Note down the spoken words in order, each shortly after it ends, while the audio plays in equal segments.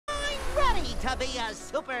ready to be a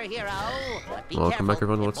superhero. But be Welcome back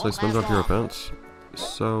careful, everyone, it let's play won't SpongeBob last long. HeroPants.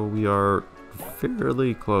 So we are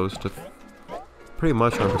fairly close to pretty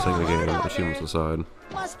much 100% the game, achievements aside.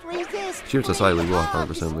 Must resist. Achievements aside, we will have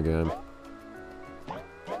hugs. 100% of the game.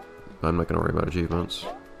 But I'm not gonna worry about achievements.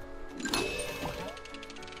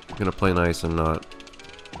 I'm gonna play nice and not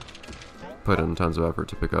put in tons of effort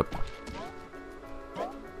to pick up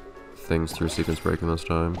things through sequence breaking this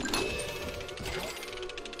time.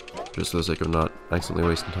 Just for the sake of not accidentally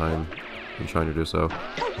wasting time in trying to do so.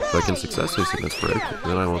 If I can successfully sequence break,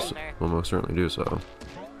 then I will most certainly do so.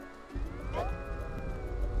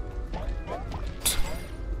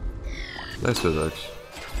 Nice physics.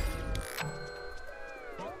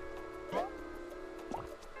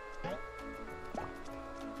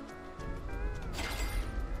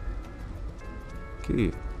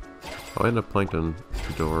 Key. Oh, I end up plankton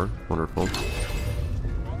door. Wonderful.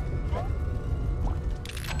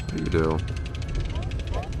 What do you do?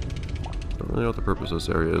 Don't really know what the purpose of this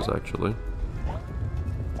area is, actually.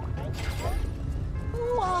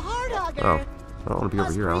 Ooh, a heart hugger. Oh, I don't want to be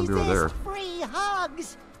over here, I want to be over there. Free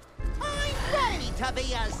hugs. I'm ready to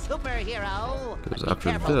be a superhero. Because Be after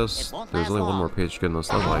careful, this, it won't there's last only one long. more page to get in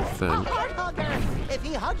this level, I A think. heart hugger. If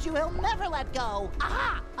he hugs you, he'll never let go.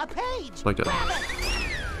 Aha! A page. Like that. Grab it.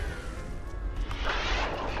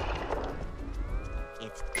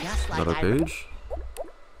 It's just like Another page.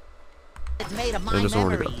 It's made of my And there's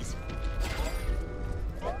nowhere to go. memories.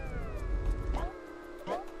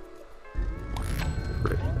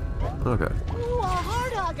 Great. Okay. Ooh, a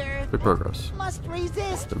heart hugger. Good progress. Must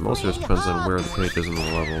resist. And mostly just free depends on where the hugs. page is in the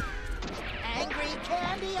level. Angry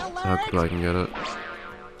candy alert. How quick I can get it.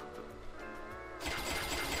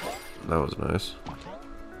 That was nice.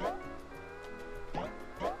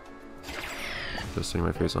 Just seeing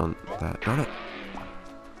my face on that. Darn it!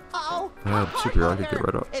 Uh-oh. I had a heart superhero, I could hugger. get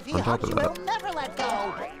right up If he on top hugs of you, that. he'll never let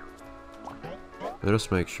go. And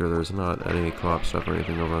just make sure there's not any co-op stuff or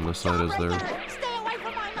anything over on this side, is there? Jawbreaker, stay away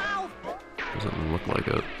from my mouth. Doesn't look like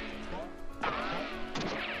it.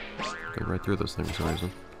 Go right through this thing for some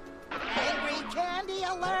reason. Angry candy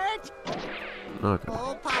alert. Okay.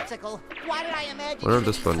 Oh, popsicle. Why did I imagine Whatever you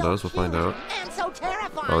this to be button so does, we'll find cute out. And so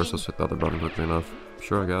terrifying. Oh, we're supposed to hit the other button quickly enough.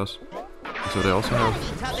 Sure, I guess. So they also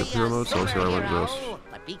have Ready to be superhero a mode, so let's see how I went with this. superhero.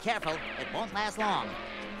 But be careful, it won't last long. Ooh,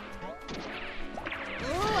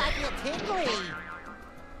 I feel tingly.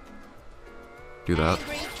 Do that.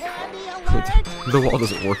 Angry candy alert. The wall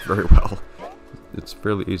doesn't work very well. It's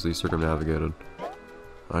fairly easily circumnavigated.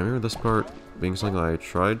 I remember this part being something I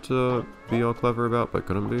tried to be all clever about, but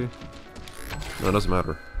couldn't be. No, it doesn't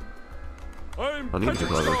matter. I'm I need to be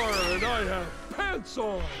clever. Star and I have pants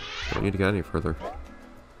on. Don't need to get any further.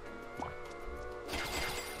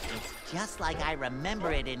 It's just like I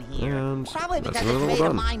remember it in here. And Probably that's because another it's level made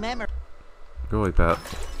of done. my memory. Go away, Pat.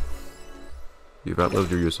 You've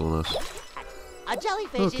outlived your usefulness. A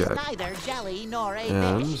jellyfish is Okay. neither jelly nor a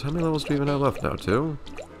And fish. how many levels do we even have left now? 2?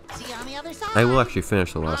 See you on the other side. I will actually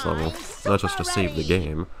finish the last I'm level. Not just to super save the ready.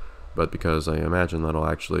 game, but because I imagine that'll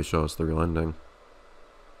actually show us the real ending.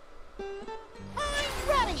 I'm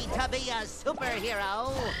ready to be a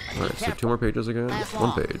superhero. But be Alright, so careful. 2 more pages again? Last 1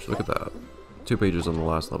 long. page, look at that. 2 pages on the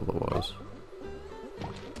last level it was.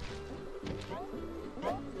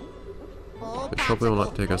 Oh, Which hopefully will not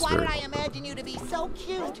Popsicle, take us why very did I far. imagine you to be so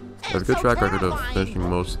cute I have a and good so track record of terrifying? finishing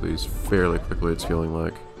most of these fairly quickly, it's feeling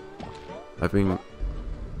like. I've been...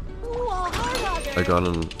 Ooh, a heart hugger. I got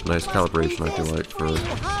a nice Must calibration, I feel resist like, for free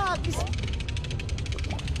hugs.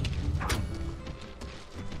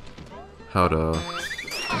 how to Oh,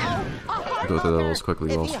 a heart go through the hugger. levels quickly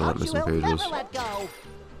If while he still not hugs you, missing he'll pages. never let go.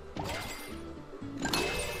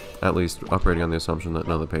 At least operating on the assumption that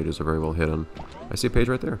none of the pages are very well hidden. I see a page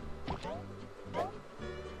right there.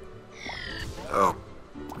 Oh.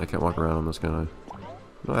 I can't walk around on this, can I?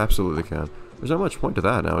 No, I absolutely can. There's not much point to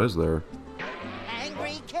that now, is there?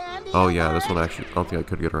 Angry candy Oh yeah, this one alert. actually... I don't think I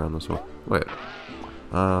could get around this one. Wait.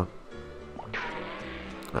 I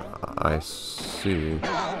see.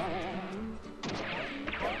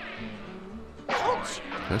 Ouch.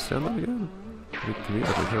 Can I stand that again? Can we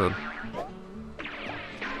ever could?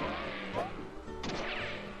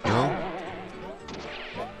 No?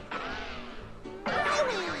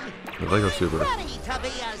 The Lego Super. Ready to be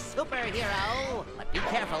a superhero. But be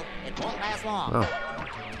careful, it won't last long. Oh,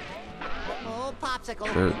 Oh,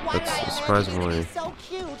 Popsicle. There- Why did that's I imagine you to surprisingly be so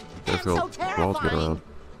cute and so difficult wall to get terrifying? around.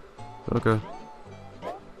 Okay.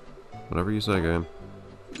 Whatever you say, game.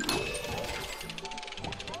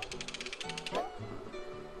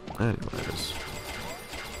 Anyways.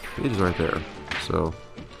 Page is right there. So,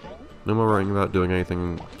 no more worrying about doing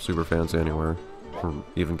anything super fancy anywhere. or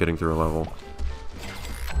even getting through a level.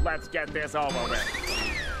 Let's get this over with.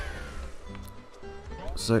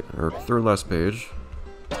 Third last page.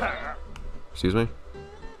 Excuse me?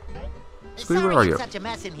 Squee, Sorry where are it's you? such a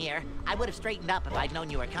mess in here. I would have straightened up if I'd known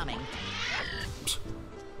you were coming.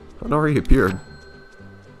 I'd already appeared.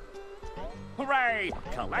 Hooray!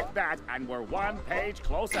 Collect that, and we're one page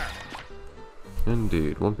closer.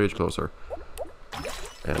 Indeed, one page closer.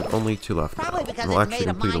 And only 2 left now. Probably because We'll it's actually made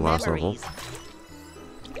of complete the my last level. memories.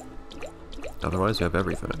 Otherwise, you have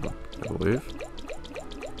everything, I believe. See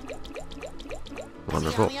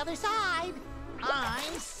Wonderful. you on the other side.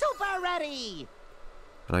 I'm super ready.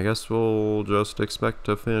 And I guess we'll just expect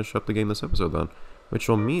to finish up the game this episode then. Which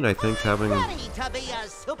will mean, I think, having... Ready to be a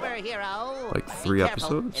superhero. Like Be 3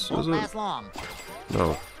 careful, episodes, it won't is it? last long.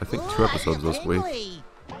 No, I think 2 Ooh, episodes I this feel week. tingly.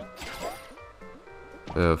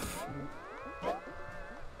 If...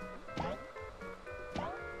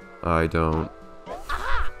 I don't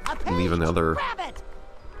Aha, a page. leave in the other Grab it.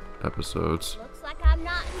 episodes. Looks like I'm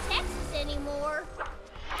not in Texas anymore.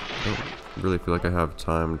 I don't really feel like I have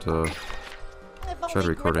time to If try to only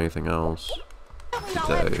record Gripper- anything else we all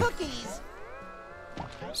had today. cookies.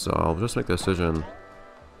 So I'll just make the decision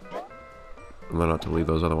whether or not to leave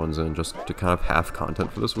those other ones in, just to kind of have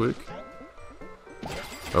content for this week.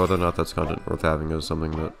 Or whether or not that's content worth having is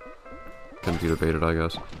something that can be debated, I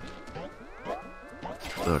guess.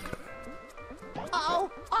 Okay. Uh-oh,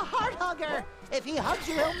 a heart hugger. If he hugs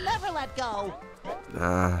you, he'll never let go.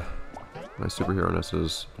 My superhero-ness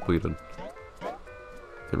is depleted.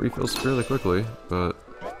 It refills fairly quickly, but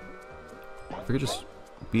if I could just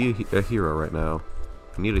be a hero right now.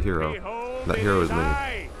 I need a hero. Behold That hero is me.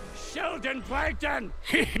 I, Sheldon Plankton,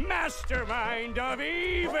 mastermind of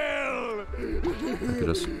evil. I could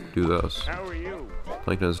just do this. How are you?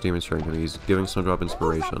 Plankton is demonstrating to me. He's giving SpongeBob Who's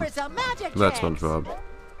inspiration. up for some magic Do that, tricks? SpongeBob.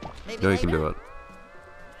 Maybe No, you can later? do it.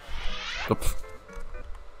 Oh, pff.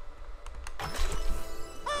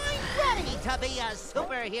 I'm ready to be a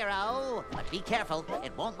superhero. But be careful,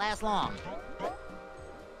 it won't last long.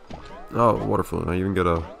 Oh, water flow. I even get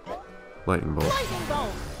a lightning bolt. Lightning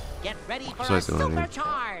bolt. Get ready for a Precisely what I need.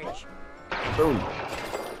 supercharge. Boom.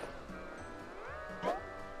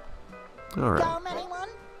 Alright. Gum, anyone?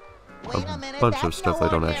 Wait a minute, Bunch of that's stuff no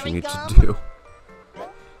I don't ordinary actually need gum. to do.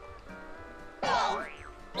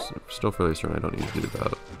 Still fairly certain I don't need to do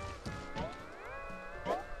that.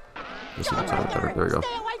 This is the time better. There we go.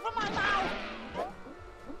 Stay away from my mouth.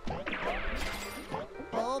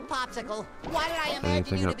 Oh, Popsicle, why did I imagine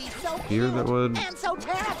Anything you to up be so here cute that would and so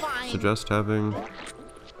terrifying? suggest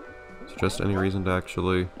any reason to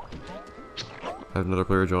actually have another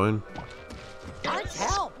player join? Arts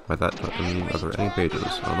help. By that, I mean, are there any pages?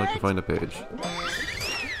 I'd like to find a page.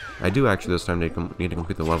 I do actually this time need to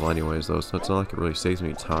complete the level anyways, though, so it's not like it really saves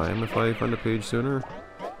me time if I find a page sooner.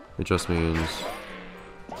 It just means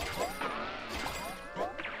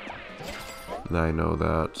that I know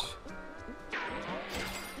that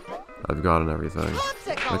I've gotten everything.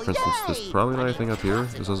 Popsicle, Like, for instance, there's yay! probably not I mean, anything up here.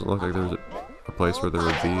 This doesn't look like there's a place where there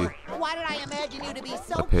would be. Why did I imagine you to be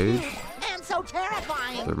so a page? cute and so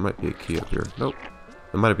terrifying? There might be a key up here. Nope.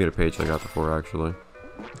 There might have been a page I got before, actually.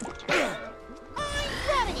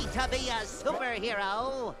 I'm ready to be a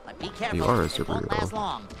superhero, but be careful. You are a It won't superhero. last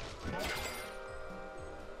long.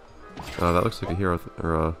 That looks like a hero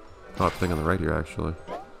or a pop thing on the right here, actually.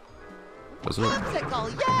 Doesn't it?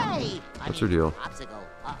 Popsicle, yay! What's your deal? Popsicle,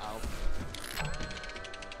 uh-oh.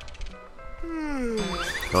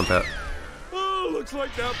 Don't that. Oh, looks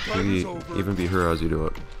like that plan Maybe is over. even be her as you do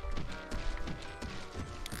it.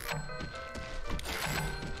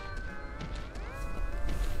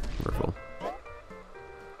 Wonderful.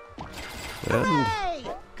 And Hey!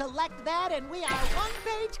 Collect that and we are one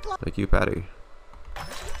page close. thank you, Patty.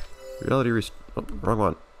 Reality rest. Oh, wrong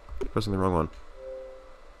one. Pressing the wrong one.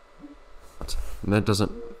 What? And that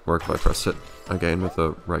doesn't work if I press it again with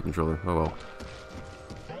the right controller. Oh well.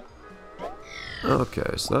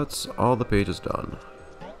 Okay, so that's all the pages done.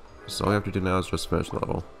 So all we have to do now is just finish the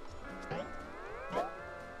level.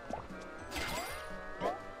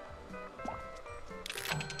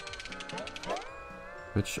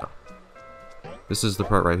 Which, this is the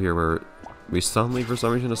part right here where we suddenly, for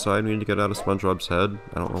some reason, decide we need to get out of SpongeBob's head.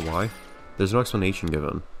 I don't know why. There's no explanation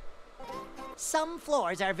given. Some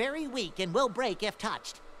floors are very weak and will break if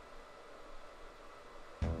touched.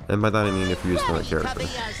 And by that I mean if you use another Ready to character. be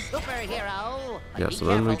a superhero. but Yeah, be so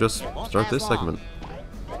then we careful, just it won't start last this long. segment.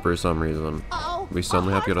 For some reason. Uh-oh, We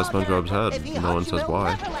suddenly a have to get out of heart hugger. SpongeBob's head. If he No one hugs you, says he'll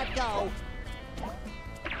why. never let go.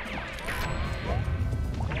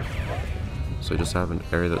 So you just have an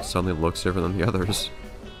area that suddenly looks different than the others.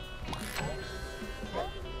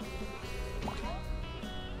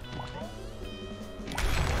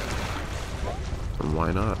 And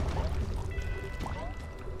why not?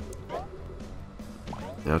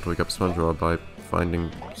 You have to wake up SpongeBob by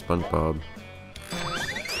finding SpongeBob.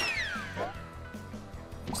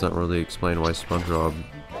 It's not really explained why SpongeBob,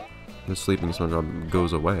 the sleeping SpongeBob,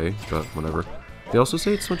 goes away, but whatever. They also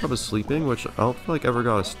say SpongeBob is sleeping, which I don't feel like ever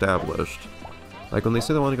got established. Like, when they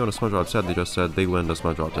say they want to go to SpongeBob's head, they just said they went to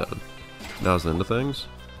SpongeBob's head. That was the end of things.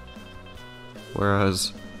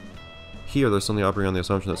 Whereas, here they're suddenly operating on the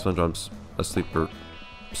assumption that SpongeBob's asleep for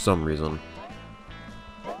some reason.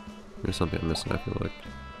 There's something I'm missing, I feel like.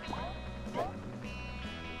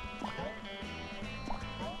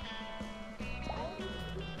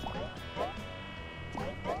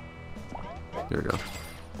 Here we go.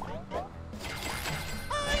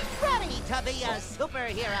 I'm ready to be a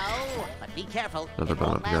superhero, but be careful. Another it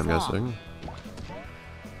button won't up here, I'm last long. guessing.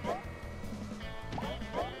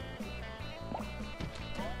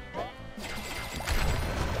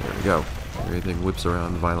 There we go. Everything whips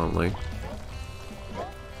around violently.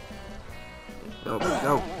 No,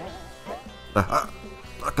 no. Aha!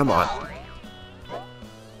 Oh, come on.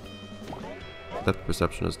 Depth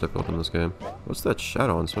perception is difficult in this game. What's that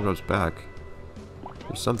shadow on SpongeBob's back?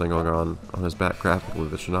 There's something going on his back graphically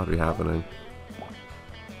that should not be happening.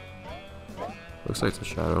 Looks like it's a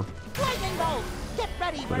shadow. Lightning bolt! Get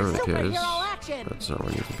ready for Whatever the case, superhero action! that's not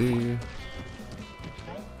where I need to be.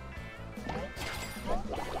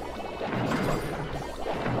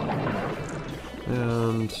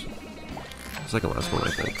 And second last one,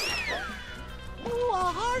 I think. Ooh, a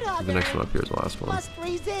heart hugger. The next one up here is the last one. Must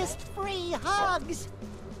resist free hugs.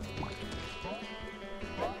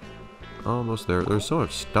 Almost there. There's so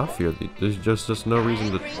much stuff here. There's just no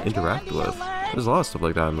reason to interact with. There's a lot of stuff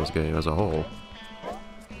like that in this game as a whole.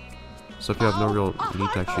 Stuff you have no real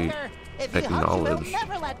need to actually acknowledge.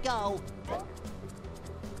 Never let go.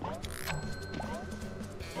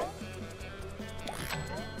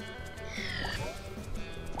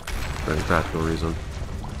 For any practical reason.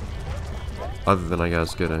 Other than, I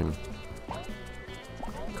guess, getting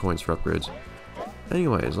coins for upgrades.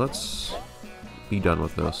 Anyways, let's be done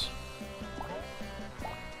with this.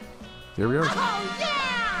 Here we are. Oh yeah!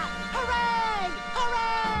 Hooray!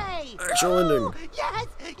 Hooray! Actual ending. Yes!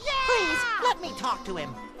 Yes! Please, let me talk to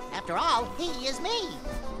him. After all, he is me.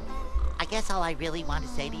 I guess all I really want to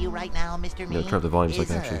say to you right now, Mr. Me, Yeah, turn up the volume so I is,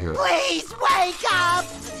 can actually hear it. please wake up!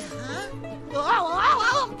 Huh?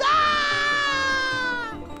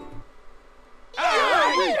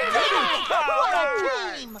 What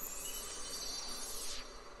a team!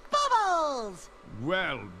 Bubbles!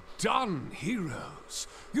 Well done, heroes.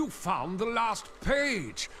 You found the last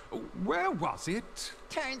page. Where was it?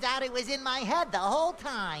 Turns out it was in my head the whole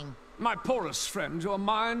time. My poorest friend, your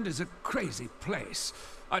mind is a crazy place.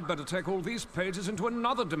 I'd better take all these pages into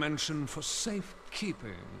another dimension for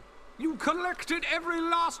safekeeping. You collected every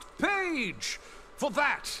last page. For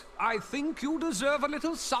that, I think you deserve a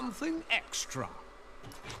little something extra.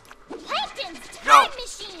 Plankton's time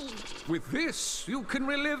machine! With this, you can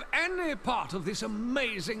relive any part of this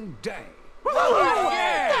amazing day.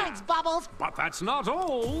 Thanks, Bubbles. But that's not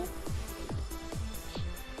all.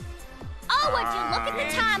 Oh, would you look at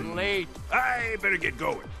the time? Late. I better get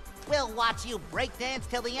going. We'll watch you breakdance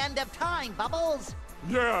till the end of time, Bubbles.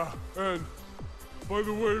 Yeah, and by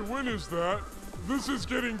the way, when is that? This is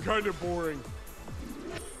getting kind of boring.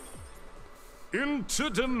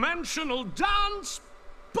 Interdimensional dance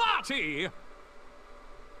party!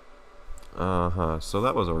 So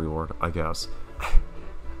that was a reward, I guess.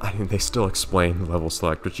 I mean, they still explain the level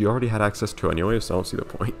select, which you already had access to anyway, so I don't see the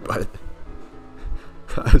point, but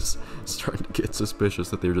I was starting to get suspicious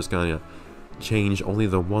that they were just gonna change only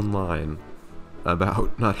the one line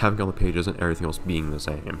about not having all the pages and everything else being the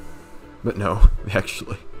same. But no, they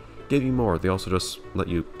actually gave you more. They also just let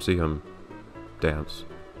you see him dance.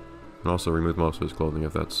 And also remove most of his clothing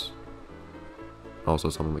if that's also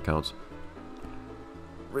something that counts.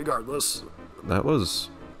 Regardless, that was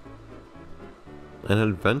an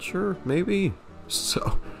adventure, maybe?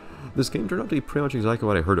 So, this game turned out to be pretty much exactly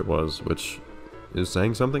what I heard it was, which is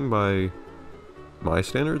saying something by my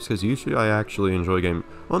standards, because usually I actually enjoy a game.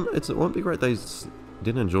 Well, it won't be right that I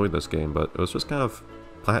didn't enjoy this game, but it was just kind of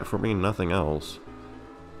platforming and nothing else.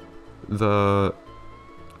 I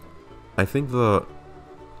think the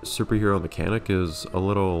superhero mechanic is a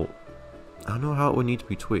little... I don't know how it would need to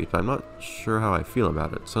be tweaked, but I'm not sure how I feel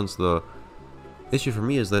about it, since the issue for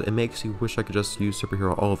me is that it makes you wish I could just use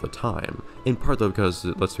superhero all the time. In part though because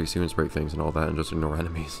it lets me sequence break things and all that and just ignore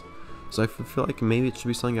enemies. So I feel like maybe it should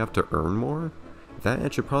be something you have to earn more. That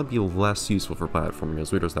it should probably be less useful for platforming,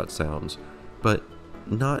 as weird as that sounds. But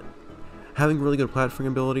not having really good platforming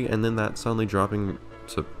ability and then that suddenly dropping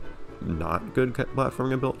to not good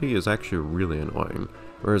platforming ability is actually really annoying.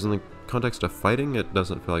 Whereas in the context of fighting, it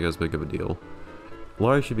doesn't feel like as big of a deal.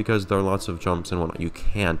 Largely because there are lots of jumps and whatnot you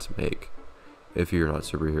can't make if you're not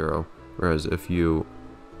superhero. Whereas if you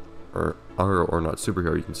are or not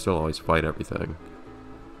superhero, you can still always fight everything.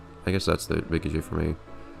 I guess that's the big issue for me.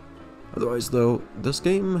 Otherwise, though, this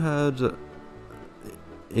game had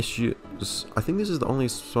issues. I think this is the only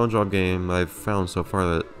SpongeBob game I've found so far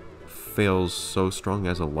that fails so strong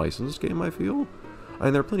as a licensed game, I feel. I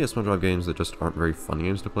mean, there are plenty of SpongeBob games that just aren't very fun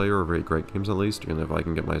games to play, or very great games at least, even if I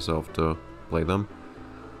can get myself to play them.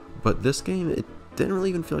 But this game, it didn't really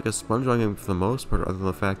even feel like a SpongeBob game for the most part, other than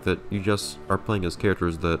the fact that you just are playing as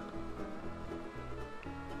characters that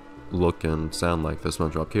look and sound like the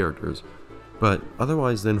SpongeBob characters. But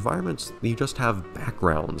otherwise, the environments, you just have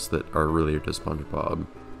backgrounds that are related to SpongeBob.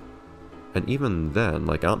 And even then,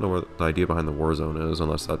 like, I don't know what the idea behind the war zone is,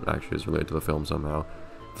 unless that actually is related to the film somehow.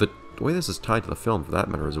 The way this is tied to the film, for that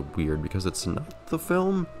matter, is weird, because it's not the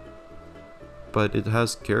film, but it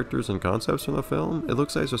has characters and concepts from the film. It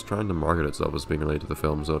looks like it's just trying to market itself as being related to the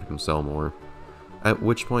film so it can sell more. At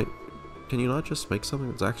which point, can you not just make something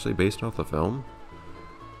that's actually based off the film?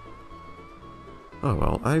 Oh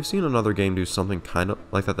well, I've seen another game do something kind of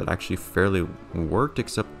like that actually fairly worked,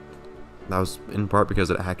 except that was in part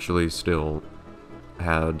because it actually still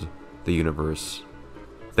had the universe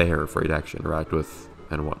there for you to actually interact with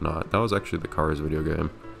and whatnot. That was actually the Cars video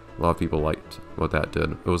game. A lot of people liked what that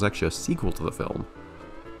did. It was actually a sequel to the film.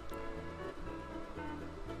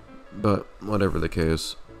 But whatever the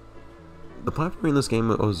case, the platforming in this game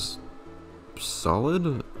was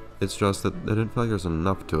solid. It's just that it didn't feel like there was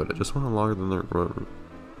enough to it. It just went on longer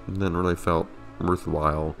than really felt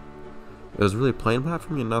worthwhile. It was really plain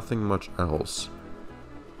platforming and nothing much else.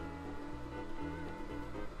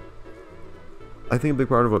 I think a big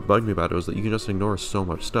part of what bugged me about it was that you can just ignore so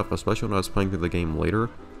much stuff, especially when I was playing through the game later,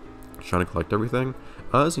 trying to collect everything.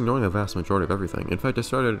 I was ignoring the vast majority of everything. In fact, I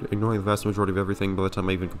started ignoring the vast majority of everything by the time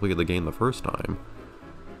I even completed the game the first time.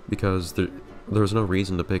 Because there was no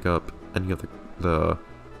reason to pick up any of the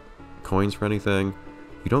coins for anything.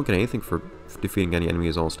 You don't get anything for defeating any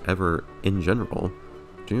enemies almost ever in general.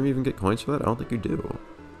 Do you even get coins for that? I don't think you do,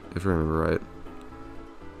 if I remember right.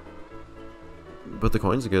 But the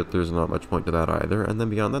coins you get, there's not much point to that either, and then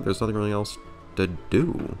beyond that, there's nothing really else to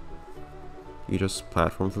do. You just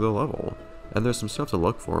platform through the level. And there's some stuff to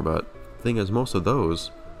look for, but the thing is, most of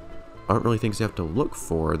those aren't really things you have to look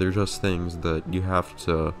for, they're just things that you have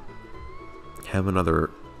to have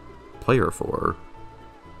another player for.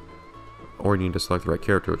 Or you need to select the right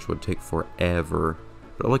character, which would take forever.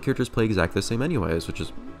 But all the characters play exactly the same anyways, which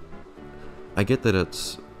is... I get that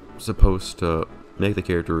it's supposed to make the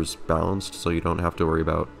characters balanced, so you don't have to worry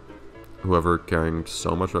about whoever caring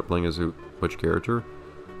so much about playing as which character,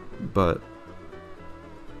 but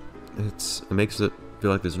it makes it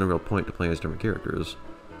feel like there's no real point to playing as different characters.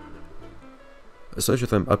 Especially with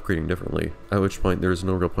them upgrading differently, at which point there's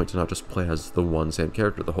no real point to not just play as the one same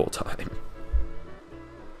character the whole time.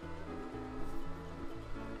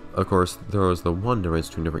 Of course, there was the one difference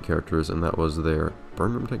between different characters, and that was their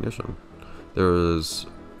burn room technician. There was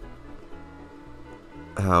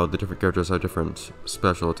how the different characters have different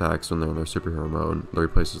special attacks when they're in their superhero mode that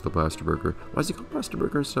replaces the Blaster Burger. Why is he called Blaster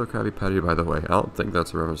Burger instead of Krabby Patty, by the way? I don't think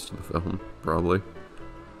that's a reference to the film, probably.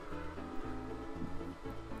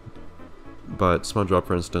 But SpongeBob,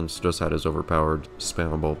 for instance, just had his overpowered,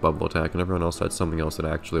 spammable bubble attack, and everyone else had something else that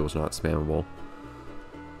actually was not spammable.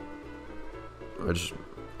 Which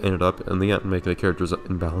ended up, in the end, making the characters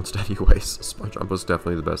imbalanced anyways. SpongeBob was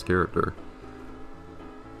definitely the best character.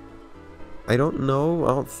 I don't know, I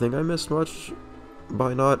don't think I missed much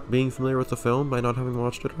by not being familiar with the film, by not having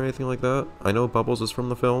watched it or anything like that. I know Bubbles is from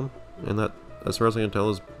the film, and that, as far as I can tell,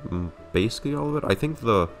 is basically all of it. I think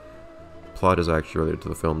the plot is actually related to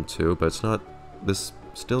the film too, but it's not, this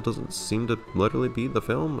still doesn't seem to literally be the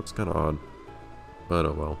film. It's kind of odd, but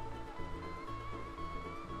oh well.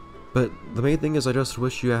 But the main thing is I just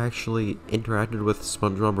wish you actually interacted with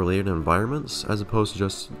SpongeBob related environments, as opposed to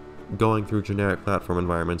just going through generic platform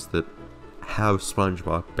environments that have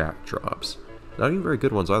SpongeBob backdrops. Not even very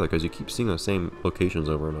good ones either, because you keep seeing the same locations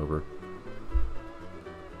over and over.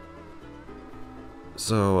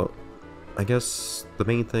 So, I guess the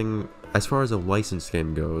main thing, as far as a licensed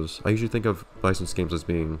game goes, I usually think of licensed games as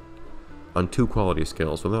being on two quality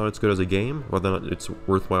scales, whether or not it's good as a game, whether or not it's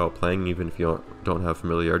worthwhile playing even if you don't have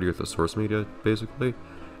familiarity with the source media, basically,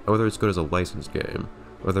 or whether it's good as a licensed game,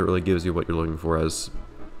 whether it really gives you what you're looking for as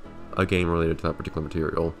a game related to that particular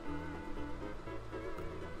material.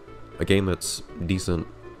 A game that's decent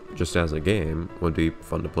just as a game would be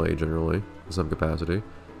fun to play generally, in some capacity.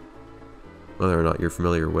 whether or not you're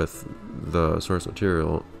familiar with the source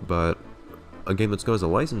material, but a game that's go as a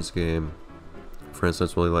licensed game, for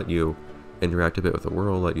instance, will let you interact a bit with the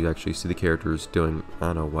world, let you actually see the characters doing, I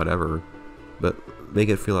don't know, whatever, but make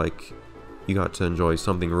it feel like you got to enjoy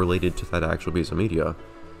something related to that actual piece of media.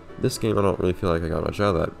 This game, I don't really feel like I got much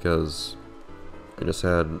out of that, because I just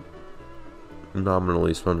had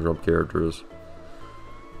nominally SpongeBob characters,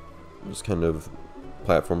 just kind of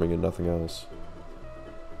platforming and nothing else.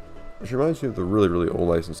 Which reminds me of the really, really old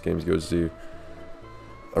licensed games you go see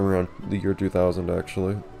around the year 2000,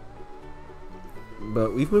 actually.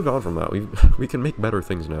 But we've moved on from that. We can make better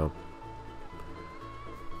things now.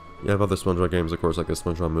 You have other SpongeBob games, of course, like the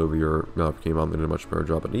SpongeBob movie or Mouth came on, they did a much better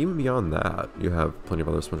job. But even beyond that, you have plenty of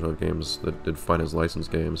other SpongeBob games that did fine as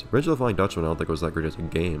licensed games. Bridge of the Flying Dutchman, I don't think it was that great as a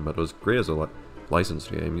game, but it was great as a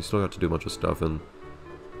licensed game. You still got to do a bunch of stuff in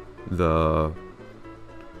the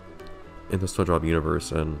SpongeBob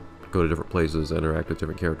universe and go to different places, interact with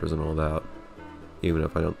different characters and all that. Even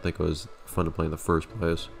if I don't think it was fun to play in the first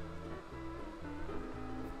place.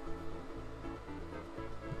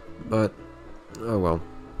 But, oh well.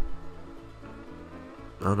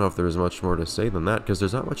 I don't know if there's much more to say than that, because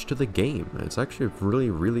there's not much to the game. It's actually a really,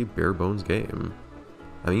 really bare-bones game.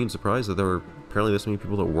 I mean, I'm surprised that there were apparently this many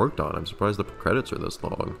people that worked on it. I'm surprised the credits are this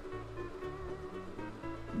long.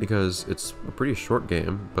 Because it's a pretty short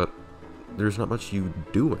game, but there's not much you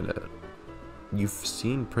do in it. You've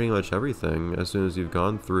seen pretty much everything as soon as you've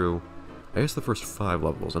gone through, I guess, the first 5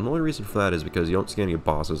 levels. And the only reason for that is because you don't see any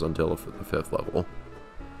bosses until the 5th level.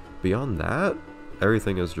 Beyond that,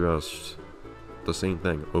 everything is just the same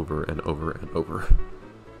thing over and over and over.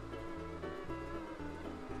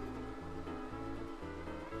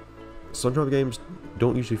 SpongeBob games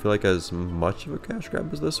don't usually feel like as much of a cash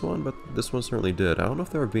grab as this one, but this one certainly did. I don't know if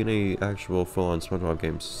there have been any actual full-on SpongeBob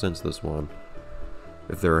games since this one.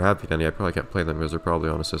 If there have been any, I probably can't play them because they're probably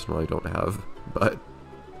on a system I don't have, but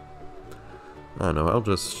I don't know, I'll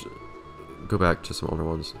just go back to some older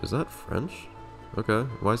ones. Is that French? Okay,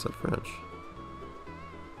 why is that French?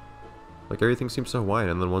 Like, everything seems so white,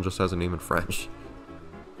 and then one just has a name in French.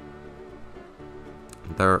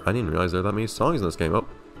 I didn't realize there are that many songs in this game. Oh,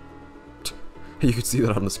 you can see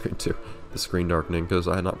that on the screen too. The screen darkening, because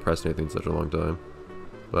I had not pressed anything in such a long time.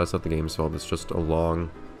 But that's not the game's fault, it's just a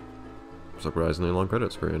long, surprisingly long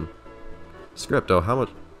credit screen. Script, oh, how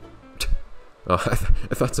much? Oh, I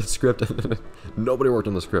thought it said script, and nobody worked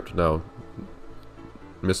on the script. No.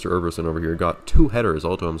 Mr. Urberson over here got 2 headers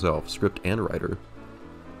all to himself, script and writer.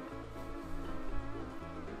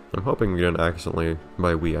 I'm hoping we didn't accidentally,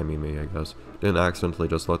 by we I mean me I guess, didn't accidentally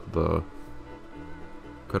just let the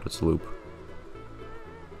credits loop.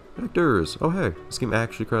 Actors! Oh hey, this game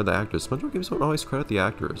actually credited the actors. SpongeBob games don't always credit the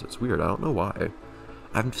actors, it's weird, I don't know why.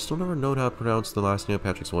 I've still never known how to pronounce the last name of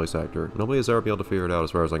Patrick's voice actor. Nobody has ever been able to figure it out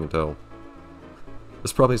as far as I can tell.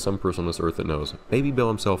 There's probably some person on this earth that knows. Maybe Bill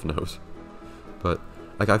himself knows. But,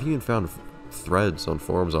 like, I've even found threads on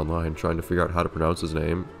forums online trying to figure out how to pronounce his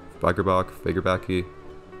name. Fagerbach?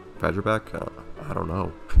 I don't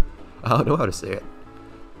know. I don't know how to say it.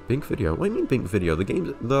 Bink Video? What do you mean Bink Video? The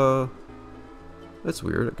game's... That's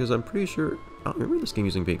weird, because I'm pretty sure... I don't remember this game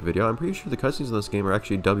using Bink Video. I'm pretty sure the cutscenes in this game are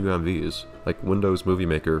actually WMVs. Like, Windows Movie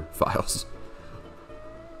Maker files.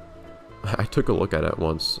 I took a look at it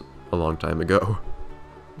once, a long time ago.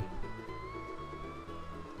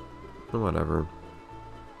 Whatever.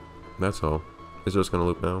 That's all. Is it just gonna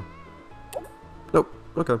loop now? Nope.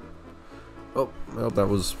 Okay. Oh, well, that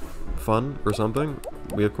was fun, or something.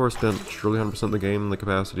 We, of course, didn't truly 100% the game in the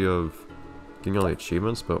capacity of getting all the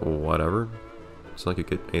achievements, but whatever. It's not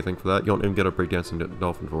like you get anything for that. You don't even get a breakdancing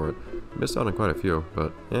dolphin for it. Missed out on quite a few,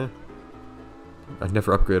 but, eh. I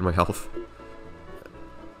never upgraded my health.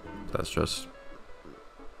 That's just...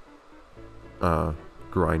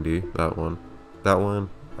 grindy, that one. That one,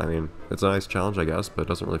 I mean, it's a nice challenge, I guess, but it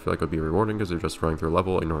doesn't really feel like it would be rewarding because you're just running through a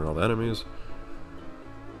level, ignoring all the enemies.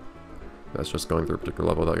 That's just going through a particular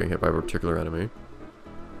level without getting hit by a particular enemy.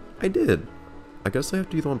 I did! I guess I have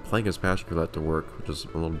to be the one playing as Patrick for that to work, which is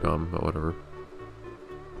a little dumb, but whatever.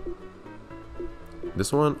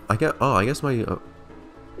 This one, I guess my,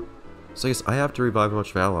 so I guess I have to revive a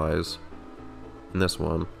bunch of allies in this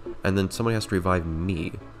one, and then somebody has to revive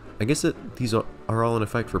me. I guess these are all in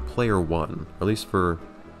effect for player 1, or at least for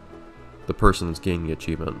the person that's getting the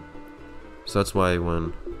achievement. So that's why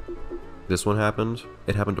when this one happened,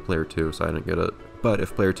 it happened to player 2, so I didn't get it. But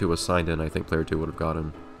if player 2 was signed in, I think player 2 would have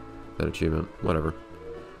gotten that achievement. Whatever.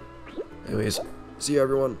 Anyways, see you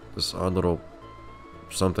everyone. This odd little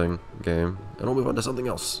something game. And we'll move on to something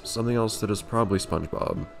else. Something else that is probably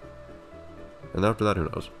SpongeBob. And after that, who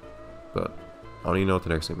knows. But I don't even know what the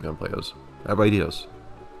next game we're gonna play is. I have ideas.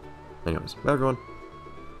 Anyways, bye everyone.